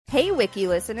Hey, Wiki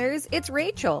listeners, it's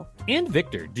Rachel. And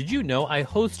Victor, did you know I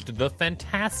host the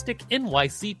fantastic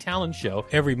NYC Talent Show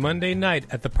every Monday night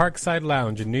at the Parkside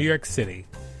Lounge in New York City?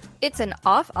 It's an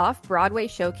off-Broadway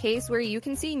showcase where you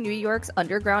can see New York's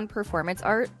underground performance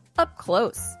art up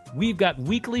close. We've got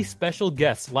weekly special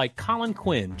guests like Colin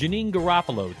Quinn, Janine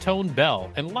Garofalo, Tone Bell,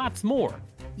 and lots more.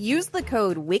 Use the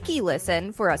code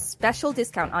WIKILISTEN for a special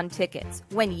discount on tickets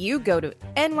when you go to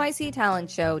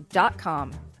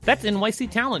nyctalentshow.com. That's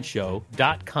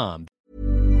nyctalentshow.com.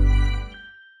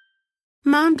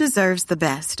 Mom deserves the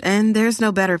best, and there's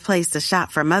no better place to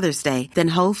shop for Mother's Day than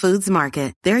Whole Foods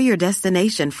Market. They're your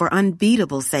destination for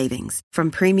unbeatable savings, from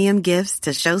premium gifts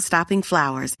to show-stopping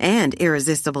flowers and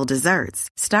irresistible desserts.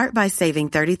 Start by saving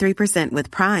 33% with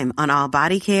Prime on all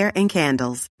body care and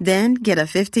candles. Then get a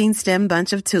 15-stem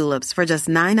bunch of tulips for just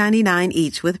 $9.99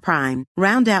 each with Prime.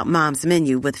 Round out Mom's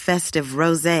menu with festive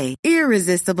rosé,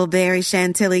 irresistible berry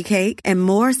chantilly cake, and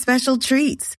more special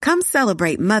treats. Come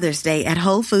celebrate Mother's Day at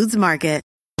Whole Foods Market.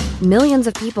 Millions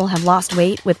of people have lost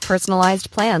weight with personalized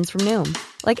plans from Noom.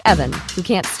 Like Evan, who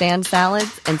can't stand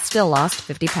salads and still lost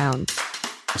 50 pounds.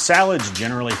 Salads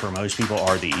generally for most people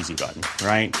are the easy button,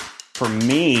 right? For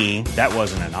me, that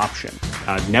wasn't an option.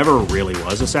 I never really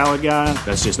was a salad guy.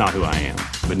 That's just not who I am.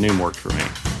 But Noom worked for me.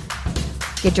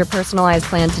 Get your personalized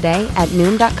plan today at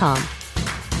Noom.com.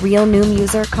 Real Noom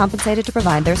user compensated to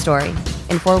provide their story.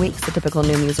 In 4 weeks, the typical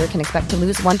Noom user can expect to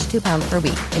lose 1 to 2 pounds per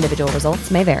week. Individual results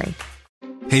may vary.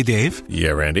 Hey, Dave.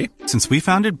 Yeah, Randy. Since we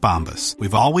founded Bombas,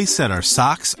 we've always said our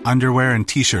socks, underwear, and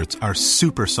T-shirts are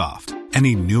super soft.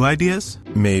 Any new ideas?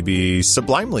 Maybe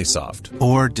sublimely soft.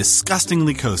 Or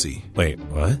disgustingly cozy. Wait,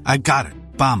 what? I got it.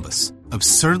 Bombas.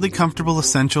 Absurdly comfortable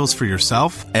essentials for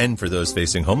yourself and for those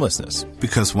facing homelessness.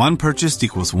 Because one purchased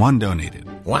equals one donated.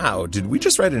 Wow, did we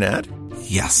just write an ad?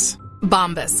 Yes.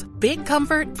 Bombas. Big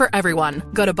comfort for everyone.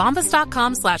 Go to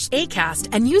bombas.com/ACAST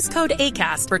and use code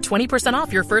ACAST for 20%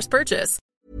 off your first purchase.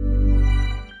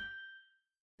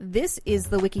 This is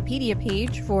the Wikipedia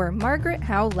page for Margaret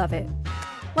Howe Lovatt.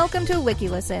 Welcome to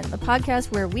WikiListen, the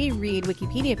podcast where we read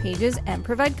Wikipedia pages and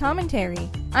provide commentary.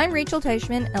 I'm Rachel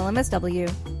Teichman,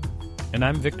 LMSW. And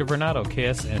I'm Victor Bernardo,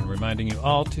 KSN, reminding you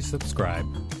all to subscribe.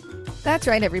 That's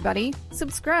right, everybody.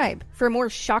 Subscribe for more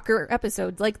shocker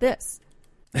episodes like this.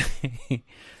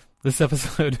 This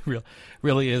episode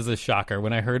really is a shocker.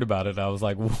 When I heard about it, I was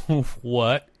like,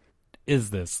 what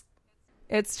is this?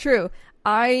 It's true.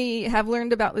 I have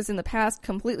learned about this in the past,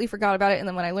 completely forgot about it, and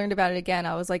then when I learned about it again,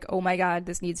 I was like, oh my god,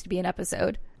 this needs to be an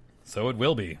episode. So it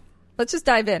will be. Let's just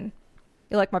dive in.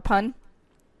 You like my pun?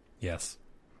 Yes.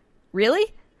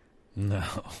 Really? No.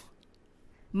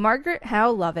 Margaret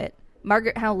Howe Lovatt.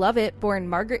 Margaret Howe Lovatt, born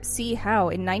Margaret C. Howe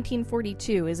in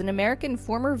 1942, is an American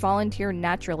former volunteer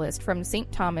naturalist from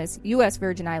St. Thomas, U.S.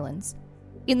 Virgin Islands.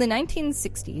 In the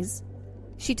 1960s,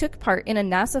 she took part in a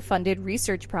NASA-funded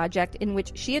research project in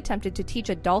which she attempted to teach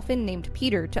a dolphin named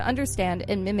Peter to understand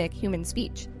and mimic human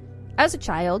speech. As a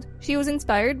child, she was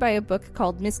inspired by a book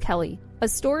called Miss Kelly, a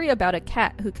story about a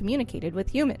cat who communicated with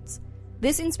humans.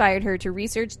 This inspired her to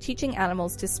research teaching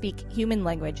animals to speak human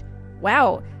language.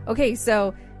 Wow! Okay,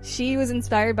 so she was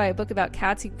inspired by a book about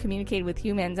cats who communicated with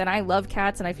humans, and I love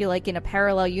cats, and I feel like in a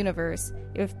parallel universe,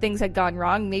 if things had gone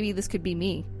wrong, maybe this could be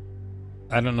me.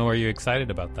 I don't know, are you excited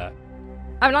about that?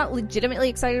 I'm not legitimately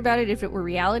excited about it if it were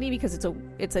reality, because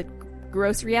it's a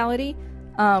gross reality,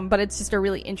 but it's just a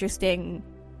really interesting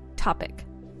topic.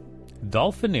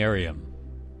 Dolphinarium.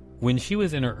 When she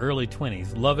was in her early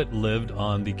 20s, Lovatt lived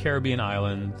on the Caribbean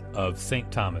island of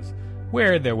St. Thomas,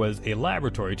 where there was a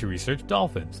laboratory to research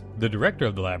dolphins. The director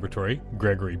of the laboratory,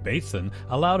 Gregory Bateson,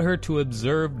 allowed her to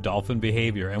observe dolphin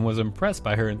behavior and was impressed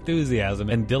by her enthusiasm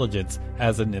and diligence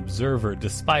as an observer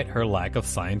despite her lack of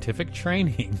scientific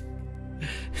training.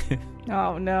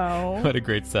 Oh, no. What a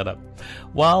great setup.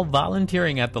 While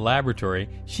volunteering at the laboratory,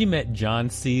 she met John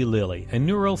C. Lilly, a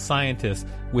neuroscientist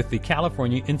with the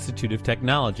California Institute of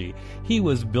Technology. He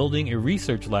was building a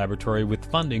research laboratory with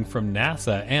funding from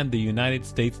NASA and the United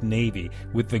States Navy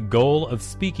with the goal of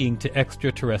speaking to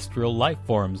extraterrestrial life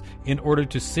forms. In order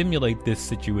to simulate this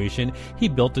situation, he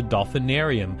built a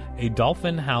dolphinarium, a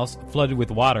dolphin house flooded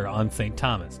with water on St.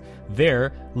 Thomas.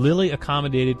 There, Lilly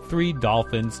accommodated 3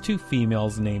 dolphins, 2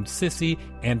 females named Sissy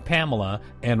and Pamela,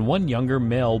 and 1 younger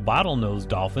male bottlenose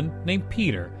dolphin named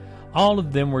Peter. All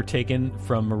of them were taken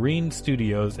from Marine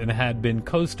Studios and had been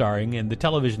co-starring in the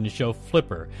television show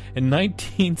Flipper. In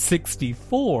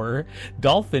 1964,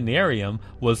 Dolphinarium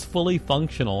was fully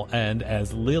functional, and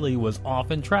as Lilly was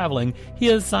often traveling, he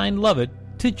assigned Lovatt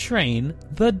to train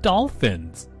the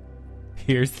dolphins.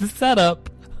 Here's the setup.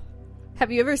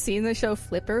 Have you ever seen the show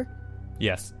Flipper?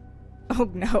 Yes. Oh,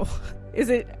 no. Is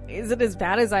it as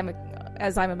bad as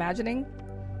I'm imagining?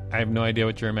 I have no idea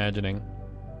what you're imagining.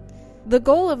 The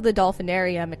goal of the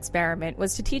dolphinarium experiment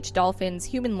was to teach dolphins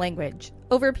human language.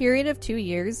 Over a period of 2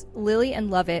 years, Lilly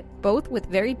and Lovatt, both with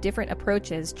very different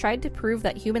approaches, tried to prove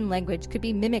that human language could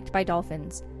be mimicked by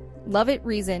dolphins. Lovatt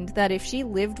reasoned that if she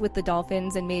lived with the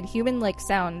dolphins and made human-like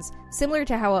sounds, similar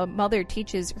to how a mother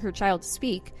teaches her child to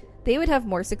speak, they would have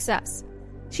more success.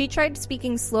 She tried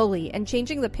speaking slowly and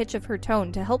changing the pitch of her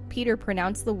tone to help Peter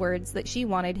pronounce the words that she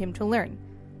wanted him to learn.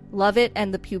 Lovatt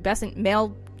and the pubescent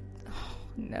male...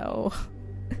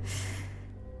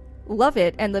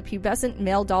 Lovatt and the pubescent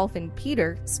male dolphin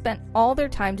Peter spent all their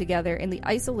time together in the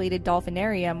isolated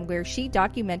dolphinarium where she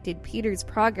documented Peter's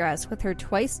progress with her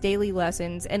twice-daily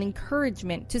lessons and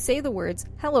encouragement to say the words,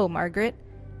 "Hello, Margaret."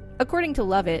 According to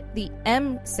Lovatt, the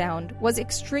M sound was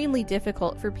extremely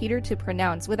difficult for Peter to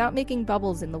pronounce without making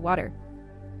bubbles in the water.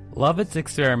 Lovatt's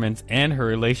experiments and her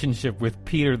relationship with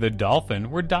Peter the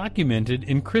dolphin were documented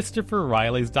in Christopher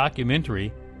Riley's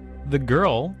documentary, The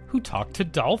Girl Who Talked to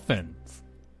Dolphins.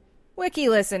 Wiki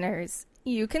listeners,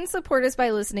 you can support us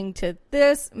by listening to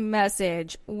this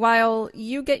message while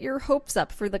you get your hopes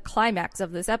up for the climax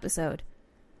of this episode.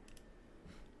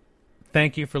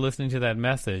 Thank you for listening to that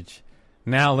message.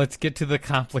 Now let's get to the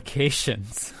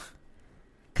complications.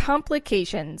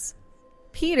 Complications.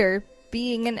 Peter,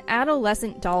 being an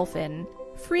adolescent dolphin,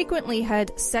 frequently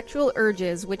had sexual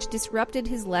urges which disrupted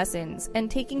his lessons, and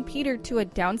taking Peter to a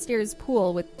downstairs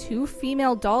pool with 2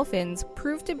 female dolphins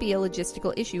proved to be a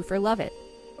logistical issue for Lovatt.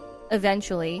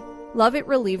 Eventually, Lovatt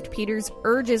relieved Peter's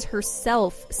urges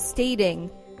herself, stating,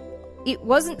 "It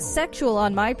wasn't sexual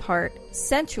on my part,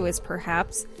 sensuous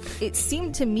perhaps. It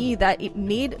seemed to me that it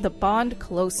made the bond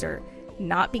closer,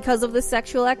 not because of the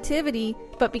sexual activity,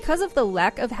 but because of the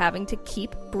lack of having to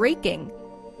keep breaking."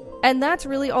 And that's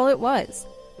really all it was.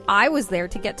 I was there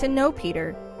to get to know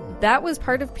Peter. That was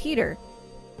part of Peter.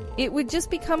 It would just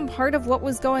become part of what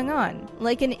was going on,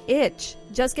 like an itch.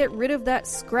 Just get rid of that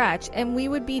scratch and we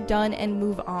would be done and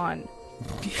move on.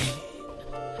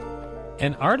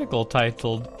 An article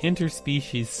titled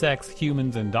Interspecies Sex,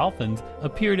 Humans and Dolphins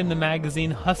appeared in the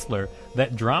magazine Hustler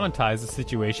that dramatized the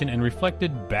situation and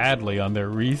reflected badly on their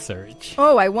research.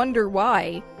 Oh, I wonder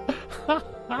why.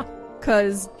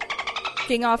 'Cause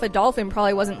kicking off a dolphin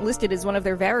probably wasn't listed as one of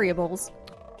their variables.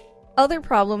 Other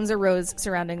problems arose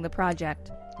surrounding the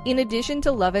project. In addition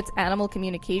to Lovatt's animal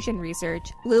communication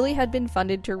research, Lilly had been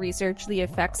funded to research the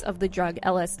effects of the drug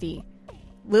LSD.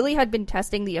 Lilly had been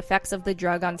testing the effects of the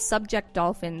drug on subject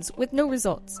dolphins with no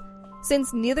results.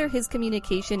 Since neither his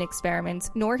communication experiments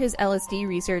nor his LSD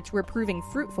research were proving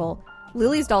fruitful,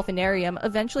 Lilly's dolphinarium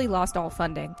eventually lost all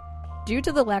funding. Due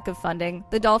to the lack of funding,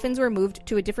 the dolphins were moved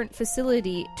to a different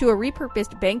facility, to a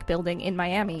repurposed bank building in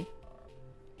Miami.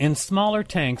 In smaller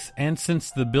tanks, and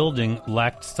since the building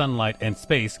lacked sunlight and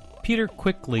space, Peter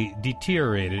quickly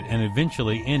deteriorated and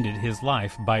eventually ended his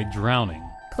life by drowning.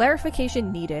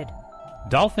 Clarification needed.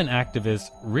 Dolphin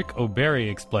activist Rick O'Berry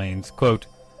explains, quote,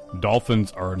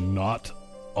 "Dolphins are not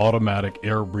automatic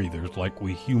air breathers like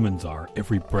we humans are.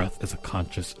 Every breath is a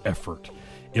conscious effort.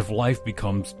 If life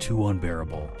becomes too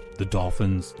unbearable, the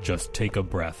dolphins just take a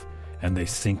breath and they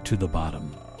sink to the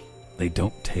bottom. They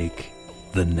don't take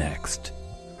the next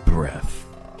breath."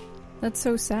 That's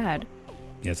so sad.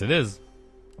 Yes, it is.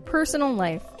 Personal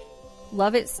life.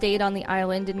 Lovatt stayed on the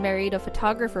island and married a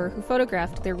photographer who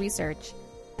photographed their research.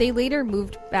 They later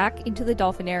moved back into the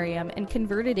dolphinarium and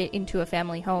converted it into a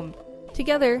family home.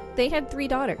 Together, they had 3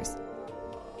 daughters.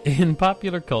 In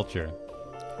popular culture,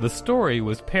 the story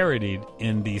was parodied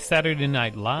in the Saturday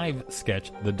Night Live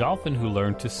sketch, The Dolphin Who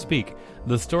Learned to Speak.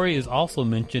 The story is also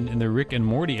mentioned in the Rick and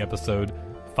Morty episode,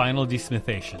 Final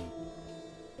Desmithation.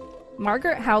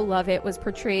 Margaret Howe Lovatt was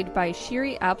portrayed by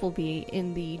Shiri Appleby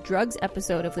in the drugs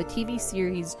episode of the TV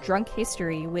series Drunk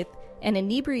History, with an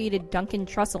inebriated Duncan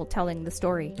Trussell telling the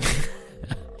story.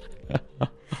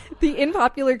 The in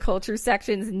popular culture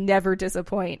sections never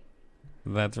disappoint.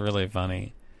 That's really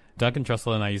funny. Duncan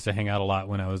Trussell and I used to hang out a lot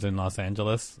when I was in Los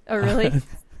Angeles. Oh, really?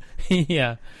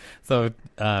 Yeah. So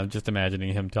just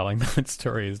imagining him telling that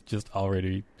story is just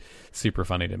already super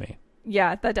funny to me.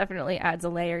 Yeah, that definitely adds a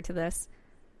layer to this.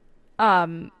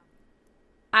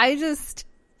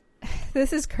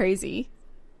 This is crazy.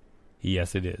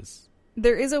 Yes, it is.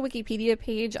 There is a Wikipedia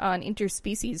page on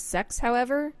interspecies sex,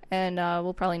 however, and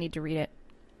we'll probably need to read it.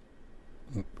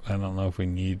 I don't know if we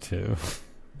need to.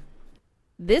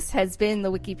 This has been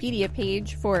the Wikipedia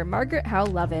page for Margaret Howe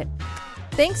Lovatt.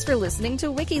 Thanks for listening to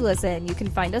WikiListen. You can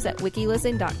find us at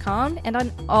wikilisten.com and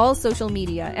on all social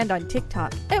media and on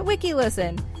TikTok at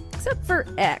WikiListen, except for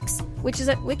X, which is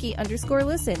at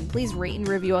wiki_listen. Please rate and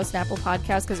review us on Apple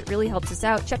Podcasts because it really helps us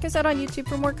out. Check us out on YouTube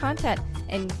for more content.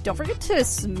 And don't forget to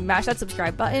smash that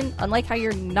subscribe button, unlike how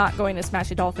you're not going to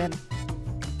smash a dolphin.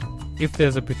 If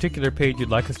there's a particular page you'd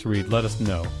like us to read, let us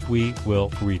know. We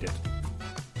will read it.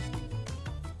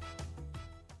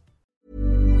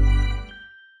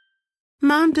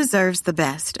 Mom deserves the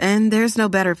best, and there's no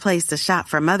better place to shop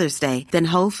for Mother's Day than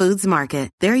Whole Foods Market.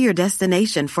 They're your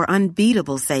destination for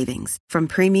unbeatable savings, from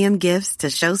premium gifts to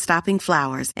show-stopping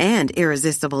flowers and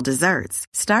irresistible desserts.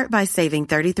 Start by saving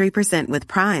 33% with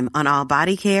Prime on all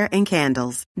body care and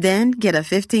candles. Then get a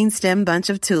 15-stem bunch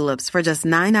of tulips for just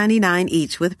 $9.99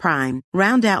 each with Prime.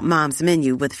 Round out Mom's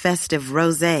menu with festive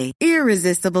rosé,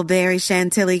 irresistible berry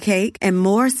chantilly cake, and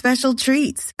more special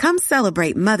treats. Come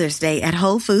celebrate Mother's Day at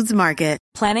Whole Foods Market.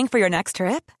 Planning for your next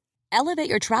trip? Elevate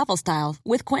your travel style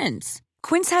with Quince.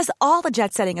 Quince has all the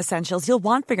jet-setting essentials you'll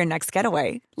want for your next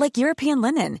getaway, like European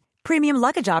linen, premium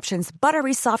luggage options,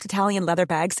 buttery soft Italian leather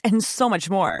bags, and so much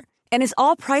more. And is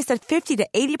all priced at 50 to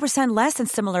 80% less than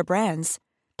similar brands.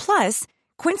 Plus,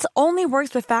 Quince only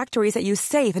works with factories that use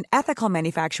safe and ethical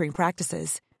manufacturing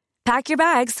practices. Pack your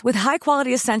bags with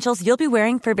high-quality essentials you'll be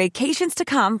wearing for vacations to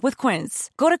come with Quince.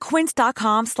 Go to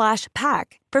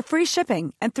quince.com/pack for free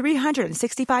shipping and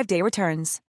 365-day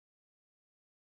returns.